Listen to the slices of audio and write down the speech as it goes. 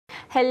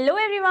Hello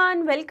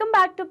everyone, welcome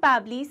back to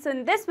Pabbly. So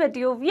in this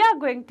video, we are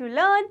going to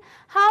learn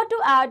how to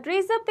add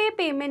Razorpay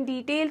payment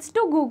details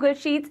to Google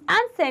Sheets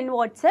and send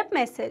WhatsApp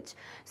message.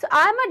 So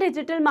I'm a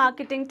digital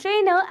marketing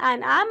trainer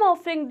and I'm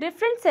offering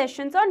different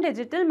sessions on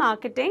digital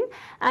marketing,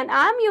 and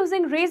I'm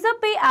using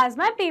Razorpay as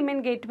my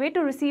payment gateway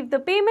to receive the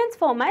payments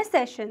for my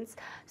sessions.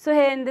 So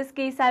here in this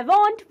case, I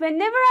want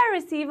whenever I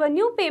receive a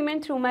new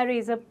payment through my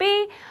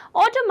Razorpay,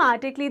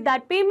 automatically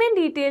that payment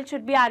detail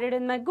should be added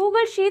in my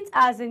Google Sheets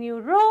as a new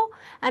row,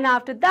 and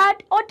after that,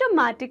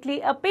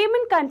 automatically a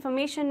payment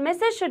confirmation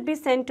message should be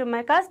sent to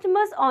my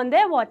customers on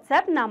their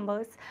WhatsApp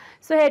numbers.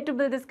 So here to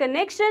build this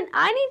connection,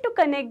 I need to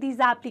connect these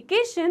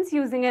applications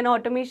using an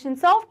automation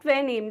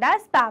software named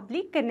as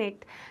Pabbly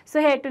Connect.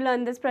 So here to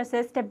learn this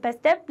process step by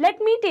step,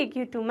 let me take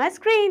you to my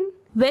screen.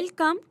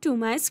 Welcome to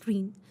my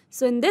screen.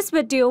 So in this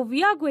video,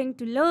 we are going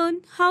to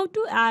learn how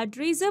to add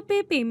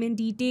Razorpay payment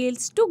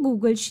details to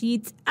Google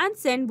Sheets and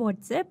send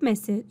WhatsApp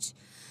message.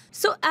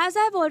 So as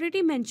I've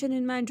already mentioned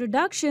in my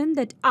introduction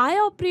that I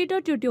operate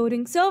a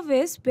tutoring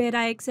service where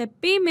I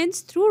accept payments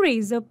through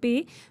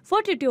Razorpay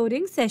for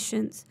tutoring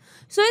sessions.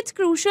 So it's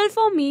crucial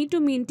for me to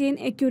maintain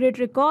accurate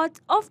records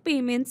of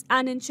payments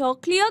and ensure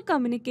clear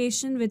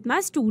communication with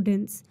my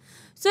students.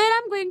 So here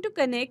I'm going to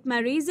connect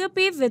my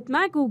Razorpay with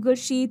my Google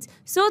Sheets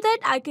so that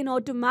I can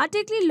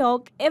automatically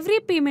log every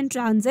payment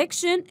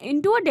transaction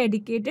into a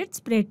dedicated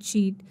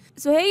spreadsheet.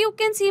 So here you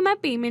can see my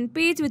payment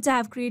page which I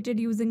have created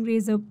using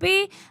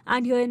Razorpay,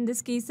 and here in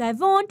this case I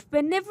want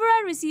whenever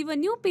I receive a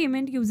new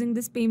payment using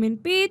this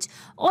payment page,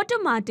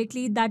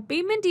 automatically that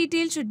payment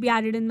detail should be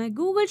added in my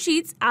Google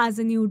Sheets as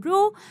a new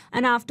row,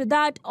 and after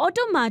that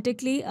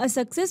automatically a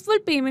successful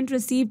payment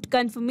received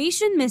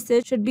confirmation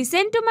message should be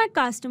sent to my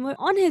customer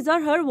on his or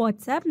her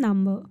WhatsApp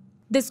number.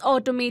 This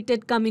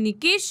automated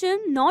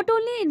communication not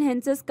only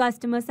enhances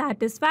customer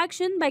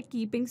satisfaction by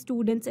keeping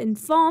students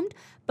informed,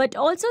 but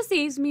also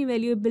saves me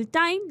valuable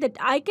time that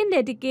I can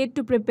dedicate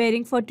to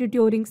preparing for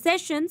tutoring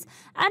sessions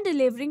and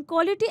delivering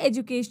quality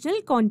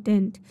educational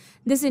content.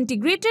 This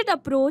integrated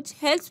approach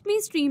helps me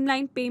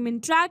streamline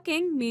payment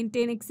tracking,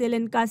 maintain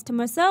excellent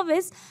customer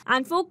service,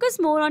 and focus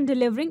more on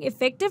delivering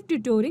effective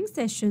tutoring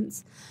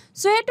sessions.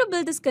 So here to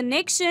build this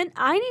connection,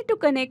 I need to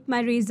connect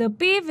my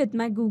Razorpay with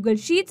my Google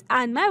Sheets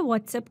and my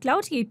WhatsApp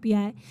Cloud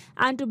API.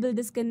 And to build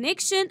this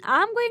connection,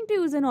 I'm going to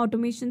use an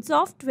automation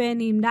software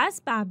named as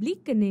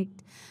Pabbly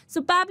Connect.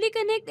 So Pabbly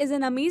Connect is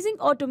an amazing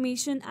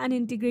automation and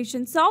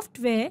integration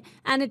software,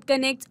 and it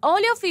connects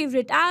all your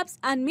favorite apps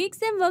and makes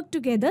them work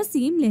together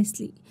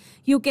seamlessly.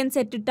 You can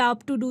set it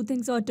up to do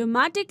things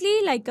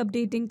automatically like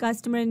updating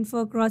customer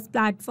info across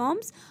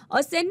platforms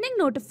or sending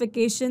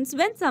notifications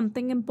when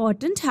something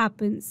important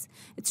happens.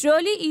 It's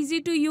really easy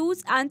to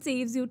use and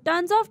saves you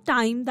tons of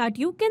time that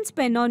you can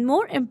spend on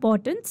more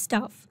important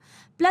stuff.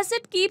 Plus,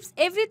 it keeps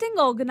everything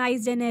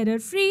organized and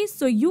error-free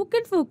so you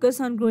can focus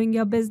on growing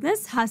your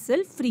business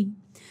hassle-free.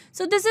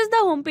 So this is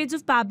the homepage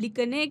of Pabbly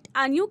Connect,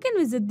 and you can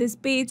visit this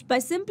page by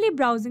simply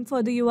browsing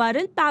for the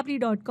URL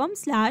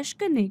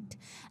pabbly.com/connect.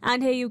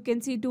 And here you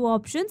can see two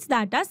options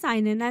that are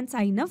sign in and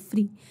sign up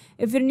free.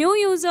 If you're a new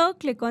user,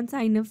 click on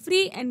sign up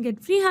free and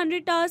get free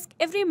 100 tasks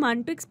every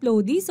month to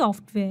explore the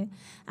software.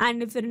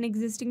 And if you're an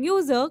existing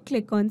user,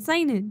 click on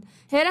sign in.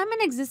 Here I'm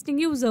an existing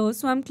user,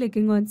 so I'm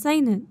clicking on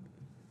sign in.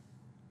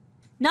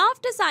 Now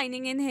after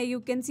signing in, here you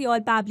can see all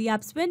Pabbly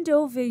apps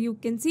window where you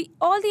can see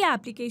all the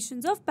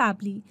applications of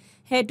Pabbly.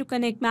 Here to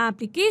connect my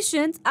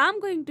applications, I'm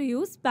going to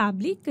use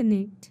Pabbly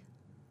Connect.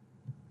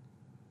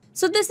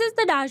 So this is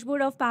the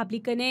dashboard of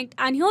Pabbly Connect,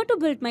 and here to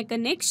build my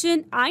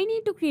connection, I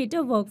need to create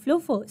a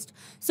workflow first.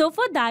 So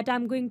for that,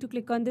 I'm going to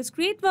click on this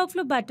create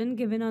workflow button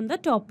given on the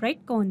top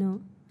right corner.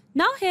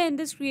 Now here in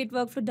this create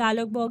workflow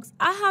dialog box,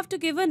 I have to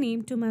give a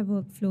name to my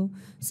workflow.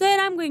 So here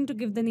I'm going to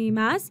give the name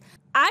as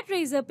add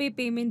Razorpay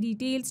payment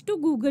details to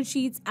Google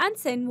Sheets and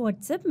send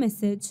WhatsApp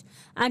message.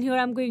 And here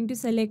I'm going to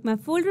select my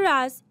folder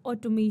as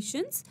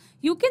automations.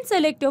 You can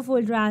select your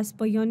folder as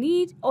per your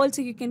need.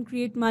 Also, you can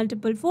create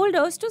multiple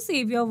folders to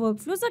save your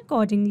workflows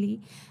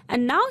accordingly.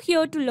 And now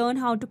here to learn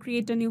how to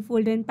create a new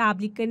folder in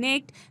Pabbly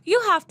Connect,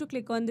 you have to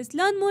click on this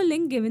learn more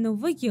link given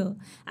over here.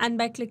 And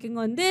by clicking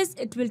on this,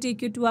 it will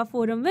take you to a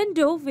forum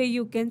window where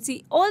you can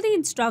see all the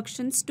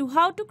instructions to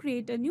how to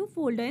create a new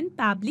folder in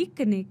Pabbly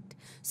Connect.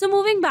 So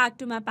moving back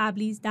to my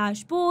Pabbly's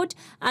dashboard,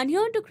 and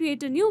here to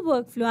create a new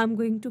workflow, I'm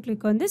going to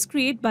click on this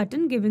create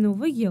button given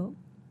over here.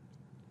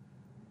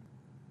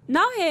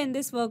 Now here in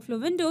this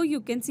workflow window, you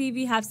can see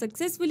we have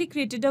successfully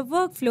created a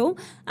workflow,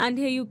 and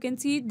here you can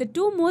see the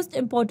two most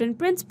important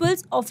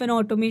principles of an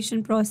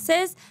automation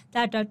process,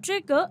 that are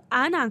trigger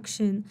and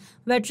action.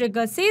 Where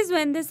trigger says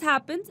when this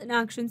happens and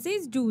action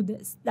says do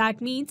this. That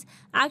means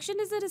action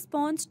is a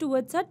response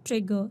towards a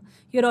trigger.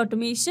 Your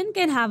automation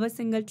can have a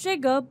single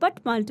trigger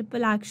but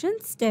multiple action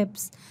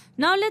steps.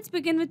 Now let's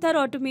begin with our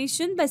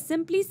automation by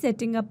simply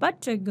setting up a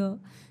trigger.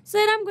 So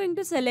here I'm going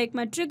to select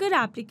my trigger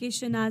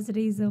application as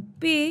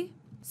Razorpay.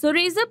 So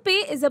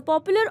Razorpay is a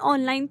popular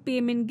online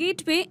payment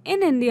gateway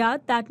in India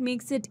that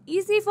makes it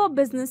easy for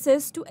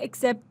businesses to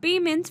accept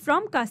payments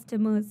from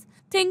customers.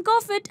 Think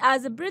of it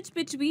as a bridge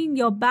between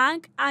your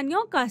bank and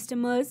your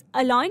customers,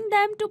 allowing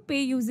them to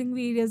pay using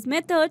various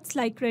methods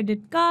like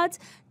credit cards,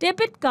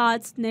 debit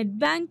cards, net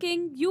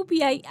banking,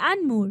 UPI,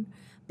 and more.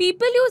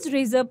 People use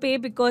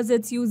Razorpay because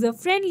it's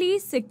user-friendly,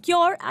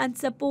 secure, and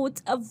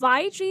supports a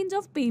wide range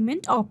of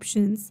payment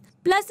options.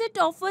 Plus, it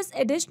offers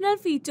additional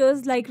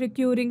features like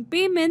recurring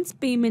payments,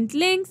 payment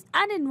links,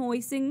 and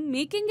invoicing,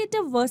 making it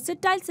a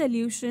versatile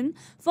solution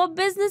for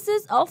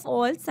businesses of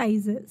all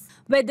sizes.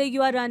 Whether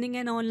you are running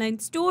an online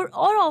store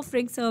or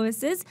offering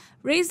services,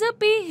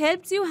 Razorpay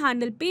helps you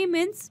handle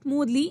payments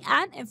smoothly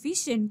and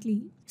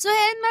efficiently. So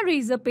here in my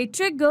Razorpay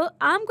trigger,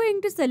 I'm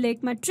going to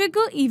select my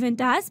trigger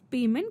event as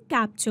payment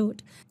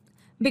captured.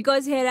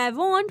 Because here I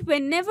want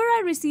whenever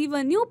I receive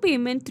a new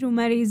payment through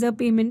my Razor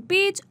payment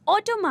page,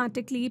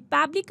 automatically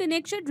Pabbly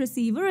Connect should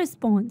receive a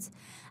response.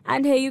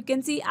 And here you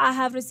can see I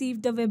have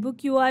received a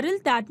webhook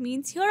URL. That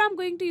means here I'm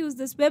going to use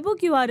this webhook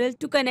URL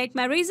to connect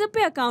my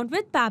Razorpay account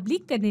with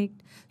Pabbly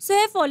Connect. So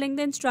here, following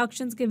the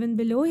instructions given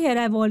below, here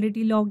I've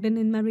already logged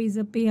in my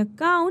Razorpay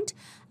account.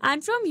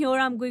 And from here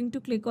I'm going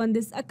to click on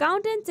this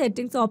account and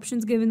settings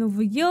options given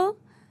over here.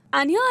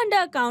 And here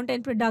under account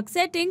and product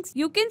settings,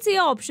 you can see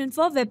an option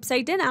for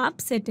website and app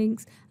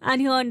settings.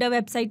 And here under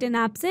website and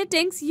app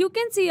settings, you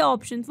can see an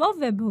option for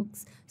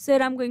webhooks. So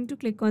here I'm going to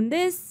click on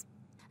this.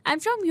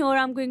 And from here,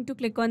 I'm going to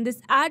click on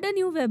this add a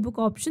new webhook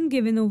option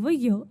given over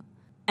here.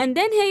 And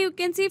then here you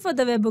can see for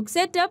the webhook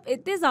setup,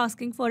 it is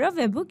asking for a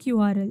webhook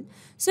URL.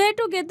 So here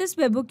to get this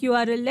webhook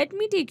URL, let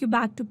me take you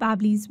back to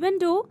Pabbly's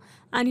window.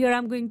 And here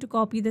I'm going to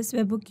copy this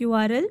webhook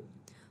URL.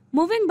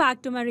 Moving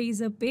back to my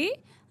Razorpay.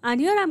 And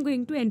here I'm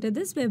going to enter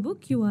this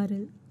webhook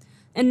URL.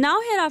 And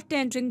now here after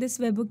entering this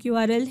webhook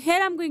URL,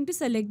 here I'm going to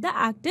select the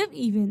active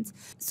events.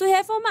 So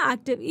here for my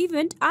active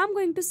event, I'm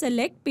going to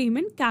select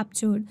payment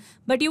captured.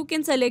 But you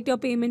can select your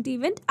payment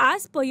event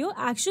as per your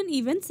action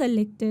event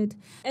selected.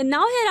 And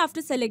now here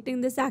after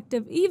selecting this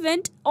active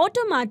event,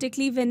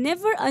 automatically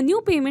whenever a new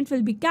payment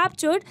will be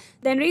captured,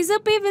 then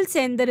Razorpay will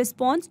send the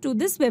response to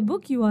this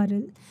webhook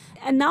URL.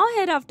 And now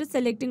here after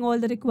selecting all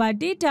the required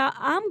data,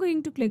 I'm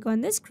going to click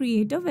on this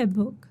create a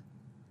webhook.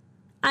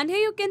 And here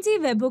you can see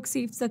webhook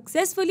saved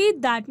successfully.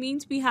 That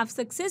means we have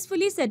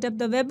successfully set up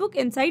the webhook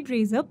inside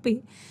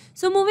Razorpay.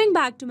 So moving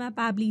back to my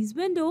Pabbly's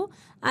window,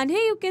 and here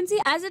you can see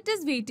as it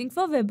is waiting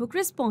for webhook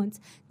response.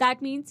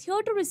 That means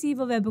here to receive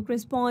a webhook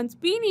response,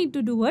 we need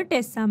to do a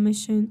test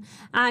submission.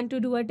 And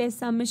to do a test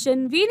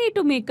submission, we need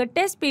to make a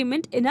test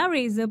payment in our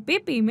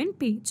Razorpay payment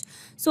page.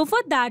 So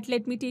for that,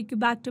 let me take you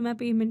back to my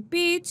payment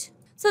page.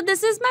 So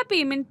this is my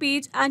payment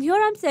page and here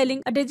I'm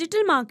selling a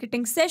digital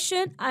marketing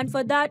session, and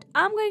for that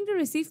I'm going to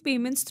receive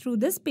payments through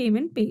this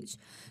payment page.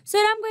 So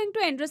here I'm going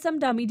to enter some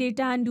dummy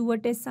data and do a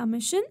test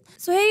submission.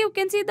 So here you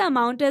can see the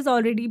amount has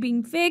already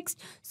been fixed.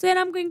 So here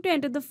I'm going to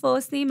enter the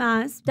first name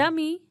as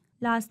dummy,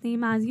 last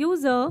name as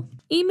user,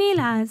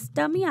 email as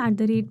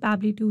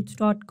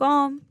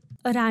dummy@pabblytuts.com,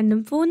 a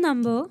random phone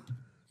number,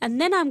 and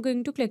then I'm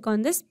going to click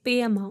on this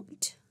pay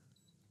amount.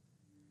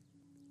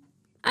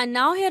 And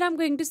now here I'm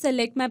going to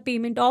select my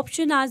payment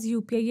option as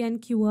UPI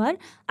and QR,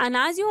 and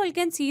as you all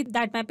can see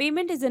that my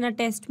payment is in a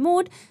test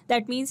mode.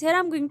 That means here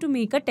I'm going to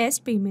make a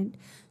test payment.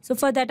 So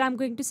for that I'm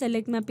going to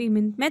select my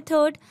payment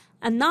method,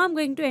 and now I'm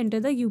going to enter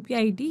the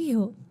UPI ID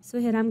here. So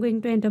here I'm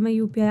going to enter my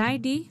UPI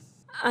ID,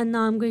 and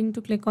now I'm going to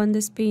click on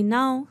this pay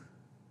now.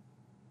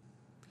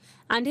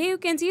 And here you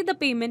can see the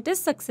payment is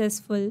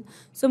successful.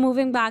 So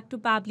moving back to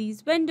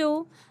Pabbly's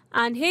window,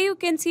 and here you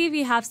can see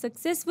we have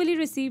successfully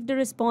received a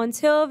response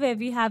here where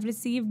we have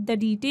received the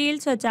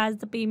details such as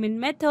the payment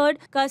method,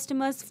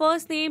 customer's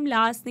first name,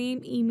 last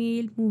name,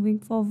 email, moving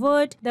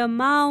forward, the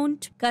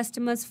amount,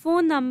 customer's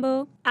phone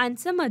number, and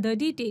some other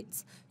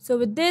details. So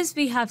with this,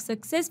 we have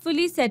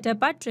successfully set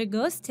up our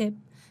trigger step.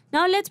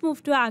 Now let's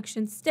move to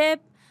action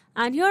step,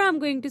 and here I'm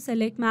going to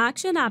select my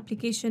action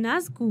application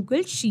as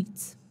Google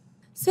Sheets.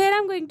 So here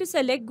I'm going to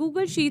select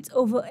Google Sheets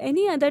over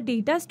any other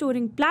data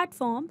storing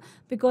platform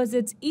because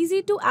it's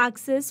easy to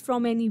access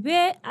from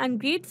anywhere and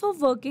great for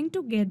working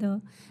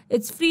together.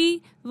 It's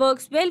free,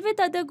 works well with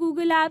other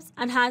Google apps,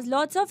 and has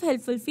lots of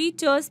helpful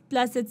features,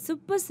 plus it's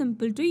super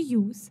simple to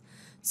use.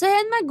 So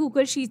here in my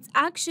Google Sheets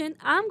action,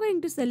 I'm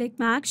going to select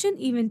my action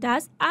event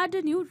as add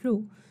a new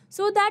row,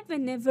 so that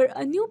whenever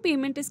a new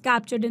payment is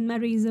captured in my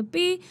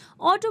Razorpay,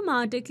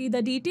 automatically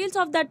the details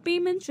of that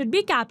payment should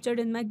be captured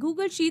in my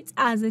Google Sheets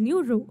as a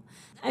new row.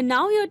 And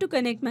now here to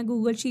connect my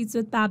Google Sheets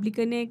with Pabbly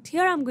Connect,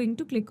 here I'm going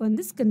to click on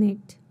this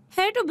connect.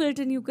 Here to build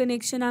a new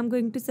connection, I'm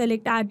going to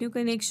select add new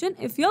connection.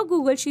 If your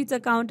Google Sheets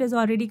account is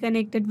already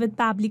connected with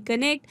Pabbly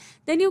Connect,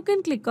 then you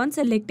can click on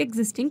select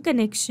existing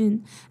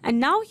connection. And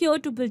now here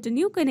to build a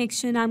new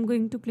connection, I'm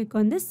going to click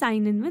on this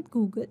sign in with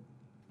Google.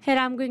 Here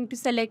I'm going to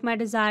select my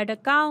desired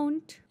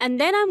account, and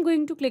then I'm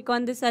going to click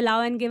on this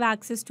allow and give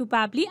access to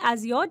Pabbly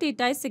as your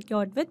data is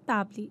secured with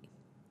Pabbly.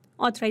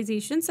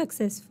 Authorization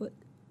successful.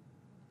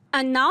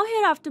 And now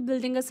here, after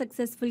building a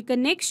successful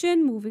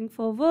connection, moving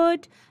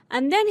forward,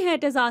 and then here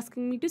it is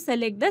asking me to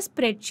select the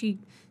spreadsheet.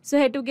 So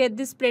here to get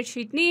this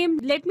spreadsheet name,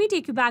 let me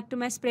take you back to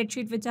my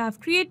spreadsheet which I have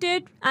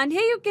created. And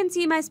here you can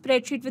see my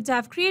spreadsheet which I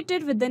have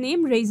created with the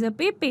name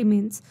Razorpay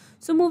Payments.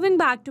 So moving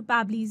back to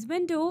Pabbly's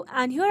window,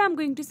 and here I'm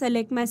going to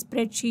select my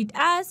spreadsheet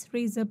as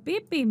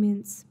Razorpay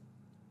Payments.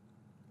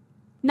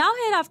 Now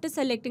here, after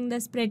selecting the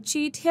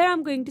spreadsheet, here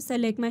I'm going to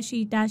select my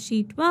sheet as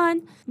sheet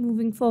 1,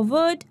 moving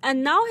forward,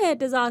 and now here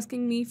it is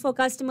asking me for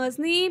customer's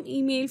name,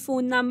 email,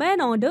 phone number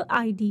and order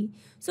ID.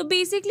 So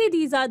basically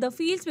these are the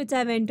fields which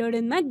I've entered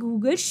in my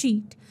Google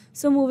Sheet.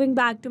 So moving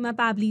back to my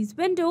Pabbly's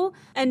window,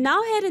 and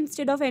now here,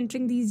 instead of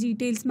entering these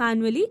details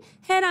manually,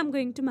 here I'm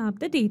going to map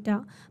the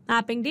data.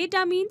 Mapping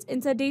data means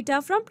insert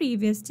data from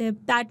previous step.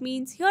 That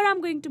means here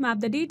I'm going to map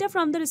the data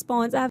from the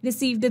response I have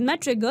received in my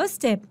trigger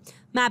step.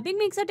 Mapping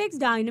makes a text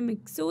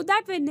dynamic so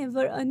that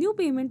whenever a new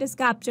payment is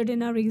captured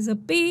in a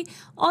Razorpay,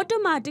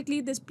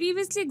 automatically this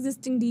previously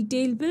existing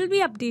detail will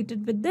be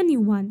updated with the new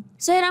one.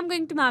 So here I'm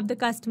going to map the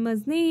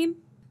customer's name.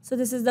 So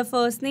this is the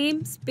first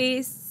name,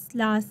 space,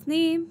 last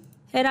name.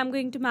 Here I'm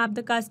going to map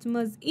the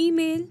customer's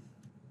email.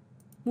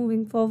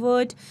 Moving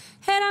forward,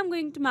 here I'm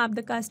going to map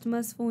the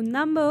customer's phone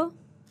number.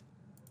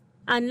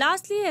 And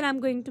lastly, here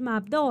I'm going to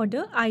map the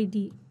order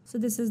ID. So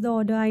this is the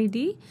order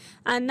ID.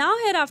 And now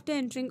here, after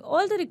entering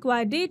all the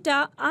required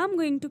data, I'm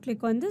going to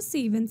click on the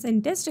Save and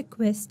Send Test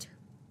Request.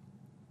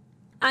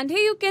 And here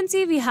you can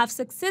see we have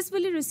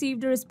successfully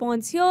received a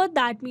response here.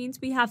 That means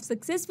we have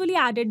successfully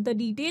added the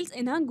details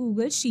in our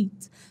Google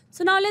Sheets.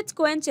 So now let's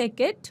go and check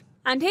it.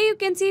 And here you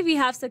can see we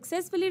have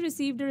successfully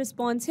received a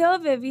response here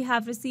where we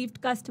have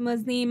received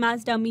customer's name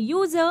as dummy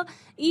user,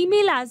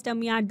 email as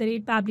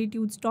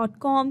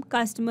dummy@pabblytuts.com,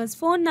 customer's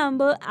phone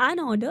number and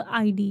order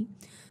ID.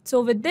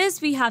 So with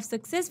this, we have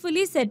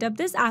successfully set up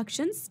this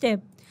action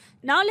step.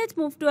 Now let's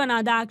move to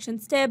another action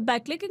step by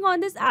clicking on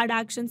this add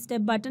action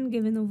step button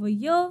given over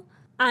here.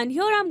 And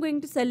here I'm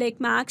going to select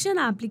my action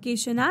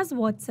application as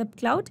WhatsApp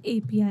Cloud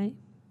API.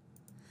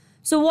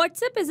 So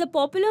WhatsApp is a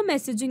popular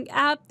messaging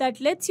app that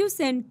lets you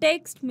send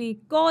text,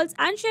 make calls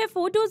and share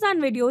photos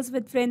and videos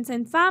with friends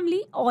and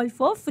family all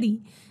for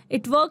free.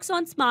 It works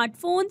on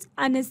smartphones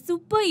and is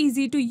super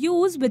easy to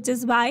use, which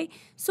is why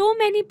so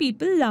many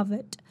people love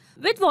it.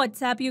 With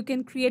WhatsApp, you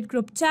can create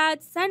group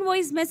chats, send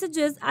voice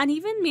messages and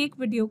even make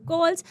video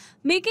calls,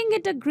 making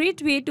it a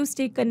great way to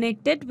stay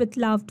connected with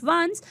loved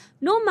ones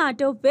no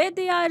matter where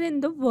they are in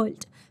the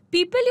world.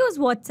 People use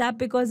WhatsApp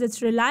because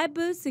it's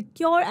reliable,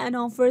 secure and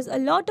offers a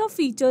lot of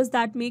features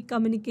that make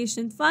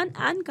communication fun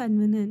and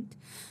convenient.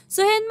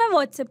 So here in my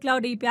WhatsApp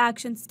Cloud API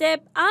action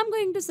step, I'm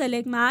going to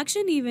select my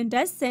action event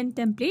as send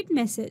template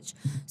message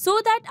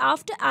so that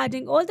after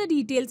adding all the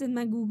details in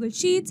my Google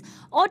Sheets,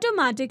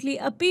 automatically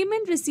a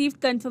payment received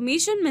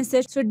confirmation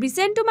message should be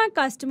sent to my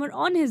customer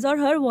on his or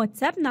her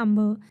WhatsApp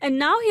number. And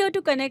now here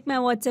to connect my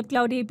WhatsApp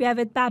Cloud API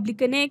with Pabbly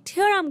Connect,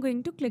 here I'm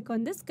going to click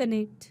on this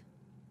connect.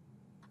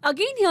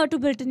 Again here to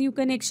build a new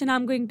connection,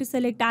 I'm going to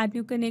select add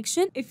new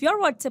connection. If your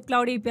WhatsApp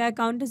Cloud API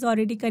account is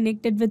already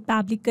connected with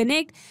Pabbly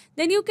Connect,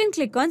 then you can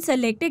click on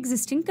select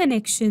existing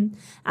connection.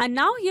 And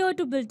now here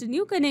to build a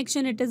new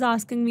connection, it is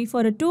asking me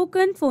for a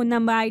token, phone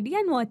number ID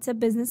and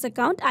WhatsApp business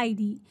account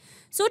ID.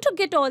 So to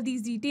get all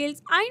these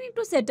details, I need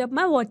to set up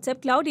my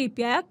WhatsApp Cloud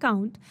API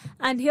account.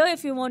 And here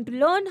if you want to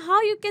learn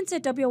how you can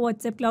set up your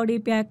WhatsApp Cloud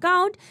API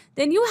account,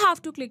 then you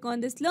have to click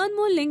on this learn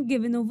more link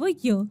given over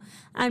here.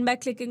 And by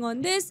clicking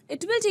on this,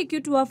 it will take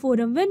you to a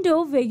forum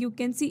window where you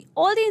can see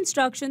all the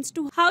instructions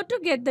to how to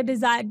get the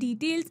desired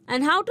details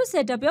and how to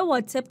set up your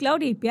WhatsApp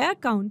Cloud API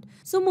account.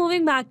 So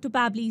moving back to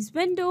Pabbly's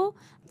window.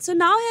 So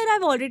now here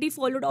I've already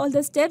followed all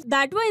the steps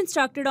that were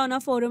instructed on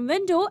a forum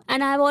window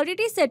and I have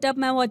already set up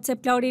my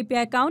WhatsApp Cloud API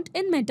account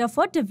in Meta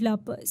for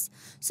developers.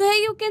 So here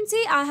you can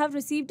see I have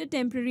received a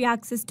temporary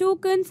access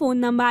token, phone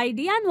number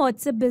ID and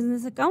WhatsApp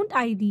business account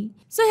ID.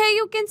 So here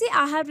you can see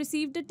I have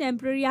received a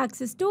temporary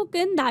access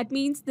token. That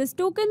means this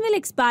token will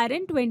expire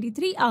in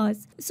 23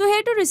 hours. So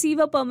here to receive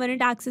a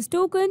permanent access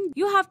token,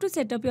 you have to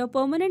set up your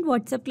permanent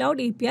WhatsApp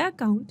Cloud API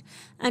account.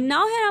 And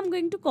now here I'm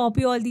going to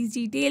copy all these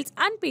details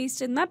and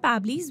paste in my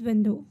Pabbly's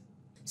window.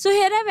 So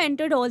here I've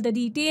entered all the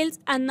details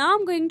and now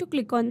I'm going to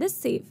click on this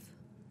save.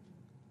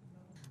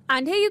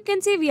 And here you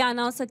can see we are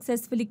now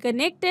successfully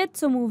connected.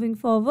 So moving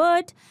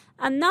forward,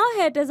 and now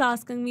here it is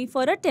asking me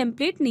for a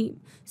template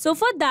name. So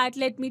for that,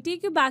 let me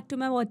take you back to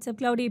my WhatsApp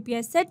Cloud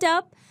API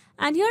setup.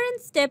 And here in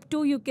step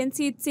 2, you can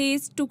see it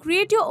says to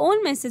create your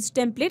own message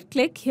template,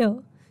 click here.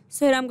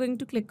 So here I'm going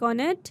to click on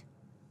it.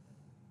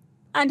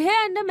 And here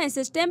under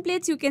message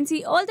templates, you can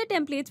see all the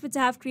templates which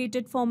I have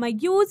created for my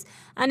use.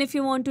 And if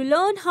you want to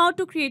learn how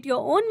to create your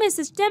own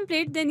message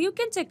template, then you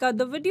can check out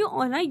the video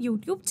on our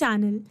YouTube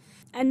channel.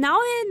 And now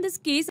here in this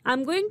case,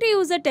 I'm going to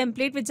use a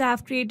template which I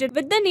have created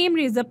with the name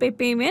Razorpay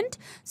Payment.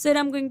 So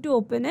I'm going to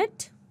open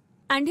it.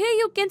 And here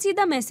you can see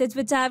the message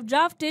which I have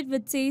drafted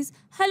which says,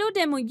 "Hello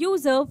demo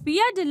user,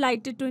 we are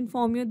delighted to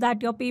inform you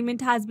that your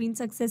payment has been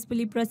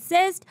successfully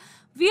processed.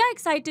 We are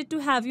excited to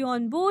have you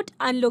on board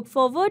and look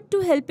forward to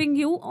helping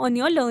you on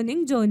your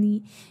learning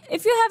journey.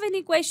 If you have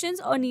any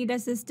questions or need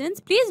assistance,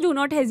 please do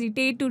not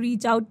hesitate to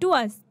reach out to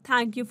us.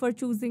 Thank you for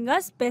choosing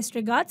us. Best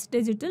regards,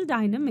 Digital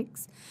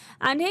Dynamics.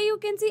 And here you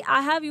can see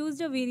I have used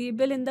a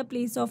variable in the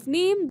place of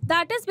name.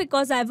 That is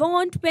because I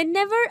want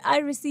whenever I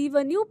receive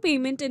a new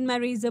payment in my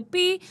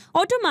Razorpay,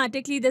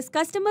 automatically this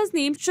customer's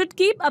name should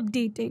keep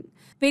updating.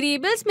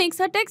 Variables makes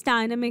our text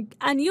dynamic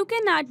and you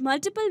can add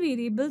multiple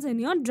variables in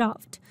your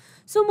draft.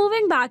 So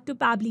moving back to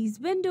Pabbly's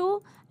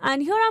window,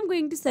 and here I'm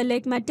going to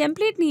select my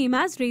template name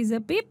as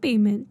Razorpay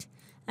payment.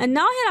 And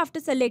now here after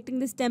selecting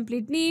this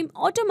template name,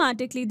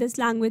 automatically this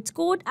language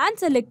code and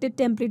selected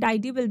template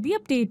ID will be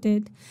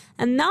updated.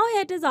 And now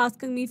here it is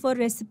asking me for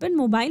recipient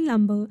mobile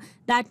number.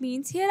 That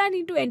means here I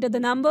need to enter the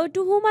number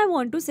to whom I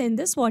want to send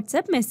this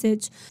WhatsApp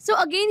message. So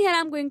again here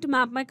I'm going to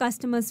map my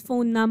customer's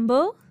phone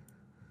number.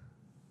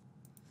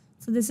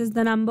 So this is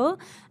the number,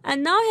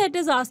 and now here it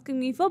is asking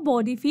me for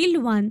body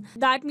field 1.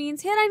 That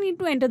means here I need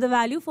to enter the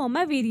value for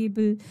my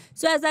variable.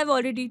 So as I've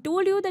already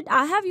told you that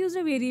I have used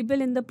a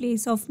variable in the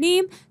place of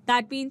name,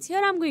 that means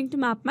here I'm going to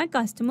map my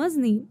customer's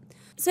name.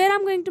 So here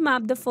I'm going to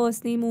map the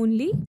first name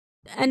only.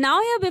 And now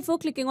here before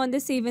clicking on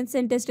the save and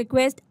send test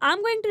request,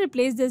 I'm going to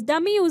replace this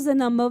dummy user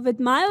number with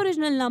my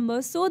original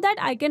number so that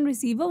I can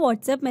receive a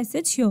WhatsApp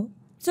message here.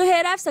 So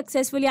here I've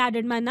successfully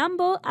added my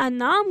number, and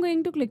now I'm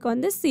going to click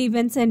on the save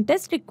and send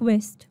test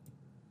request.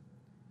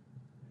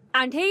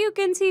 And here you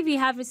can see we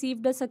have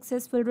received a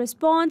successful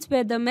response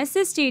where the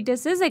message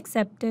status is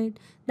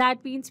accepted.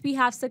 That means we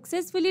have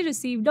successfully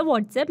received a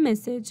WhatsApp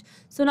message.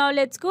 So now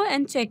let's go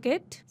and check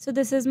it. So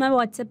this is my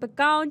WhatsApp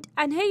account,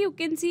 and here you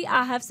can see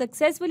I have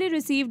successfully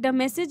received a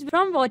message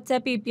from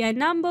WhatsApp API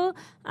number,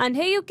 and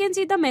here you can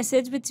see the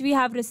message which we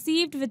have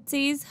received which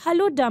says,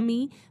 "Hello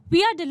dummy.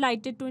 We are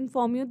delighted to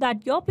inform you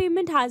that your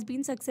payment has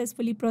been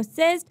successfully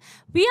processed.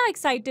 We are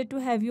excited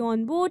to have you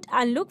on board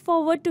and look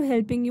forward to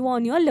helping you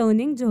on your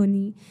learning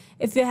journey.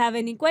 If you have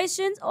any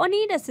questions or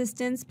need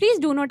assistance, please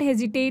do not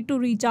hesitate to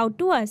reach out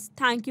to us.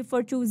 Thank you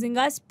for choosing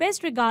us.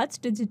 Best regards,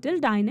 Digital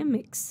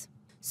Dynamics."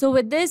 So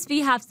with this, we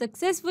have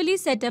successfully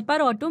set up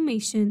our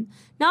automation.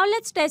 Now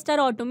let's test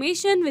our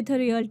automation with a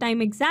real-time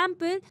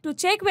example to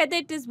check whether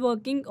it is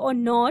working or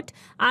not.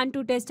 And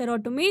to test our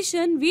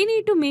automation, we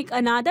need to make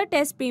another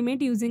test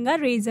payment using our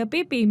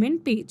Razorpay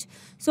payment page.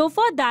 So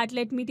for that,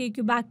 let me take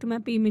you back to my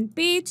payment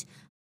page.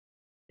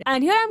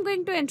 And here I'm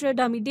going to enter a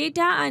dummy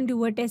data and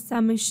do a test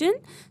submission.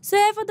 So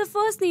here for the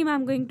first name,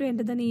 I'm going to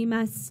enter the name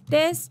as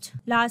test,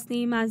 last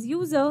name as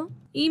user,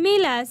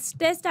 email as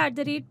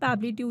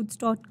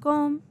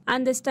test@pabblytuts.com,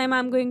 and this time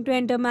I'm going to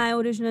enter my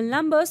original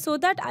number so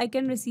that I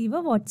can receive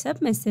a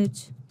WhatsApp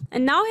message.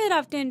 And now here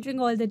after entering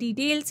all the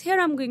details,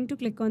 here I'm going to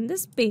click on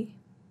this pay.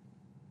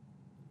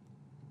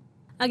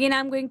 Again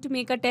I'm going to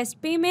make a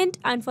test payment,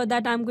 and for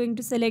that I'm going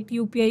to select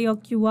UPI or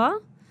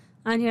QR,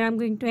 and here I'm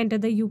going to enter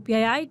the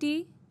UPI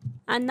ID.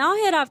 And now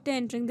here after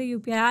entering the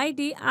UPI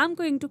ID, I'm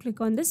going to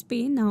click on this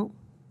pay now.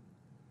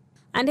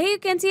 And here you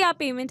can see our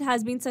payment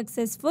has been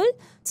successful.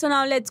 So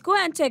now let's go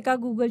and check our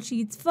Google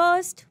Sheets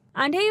first.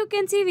 And here you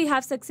can see we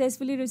have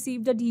successfully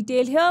received a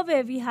detail here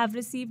where we have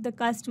received the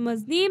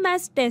customer's name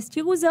as test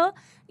user,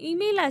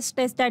 email as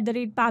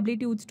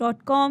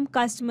test@pabblytuts.com,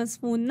 customer's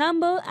phone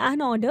number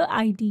and order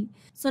ID.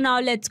 So now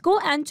let's go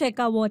and check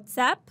our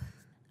WhatsApp.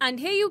 And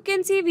here you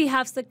can see we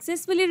have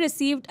successfully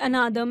received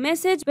another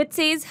message which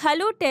says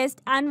hello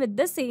test and with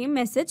the same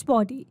message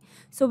body.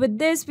 So with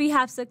this we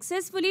have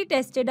successfully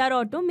tested our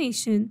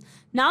automation.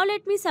 Now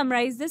let me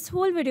summarize this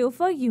whole video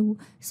for you.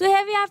 So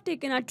here we have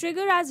taken a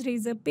trigger as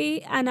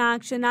Razorpay, an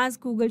action as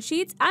Google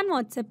Sheets and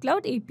WhatsApp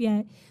Cloud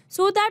API.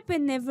 So that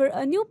whenever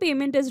a new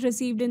payment is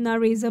received in our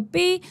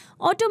Razorpay,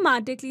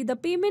 automatically the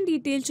payment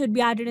details should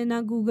be added in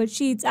our Google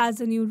Sheets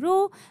as a new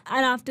row,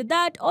 and after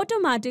that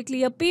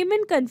automatically a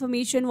payment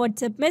confirmation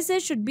WhatsApp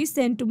message should be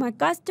sent to my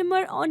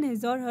customer on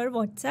his or her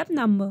WhatsApp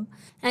number.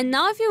 And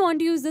now if you want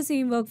to use the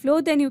same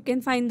workflow, then you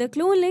can find the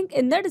clone link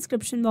in the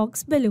description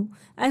box below.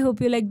 I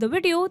hope you liked the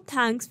video.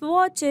 Thanks for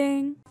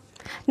watching.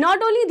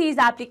 Not only these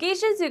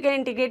applications, you can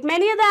integrate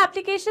many other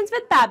applications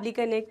with Pabbly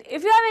Connect.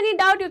 If you have any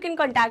doubt, you can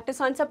contact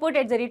us on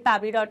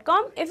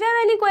support@pabbly.com. If you have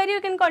any query, you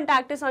can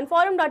contact us on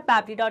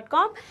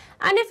forum.pabbly.com.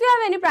 And if you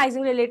have any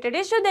pricing related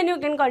issue, then you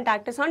can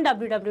contact us on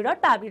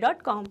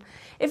www.pabbly.com.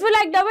 If you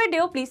liked the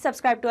video, please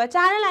subscribe to our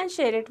channel and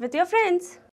share it with your friends.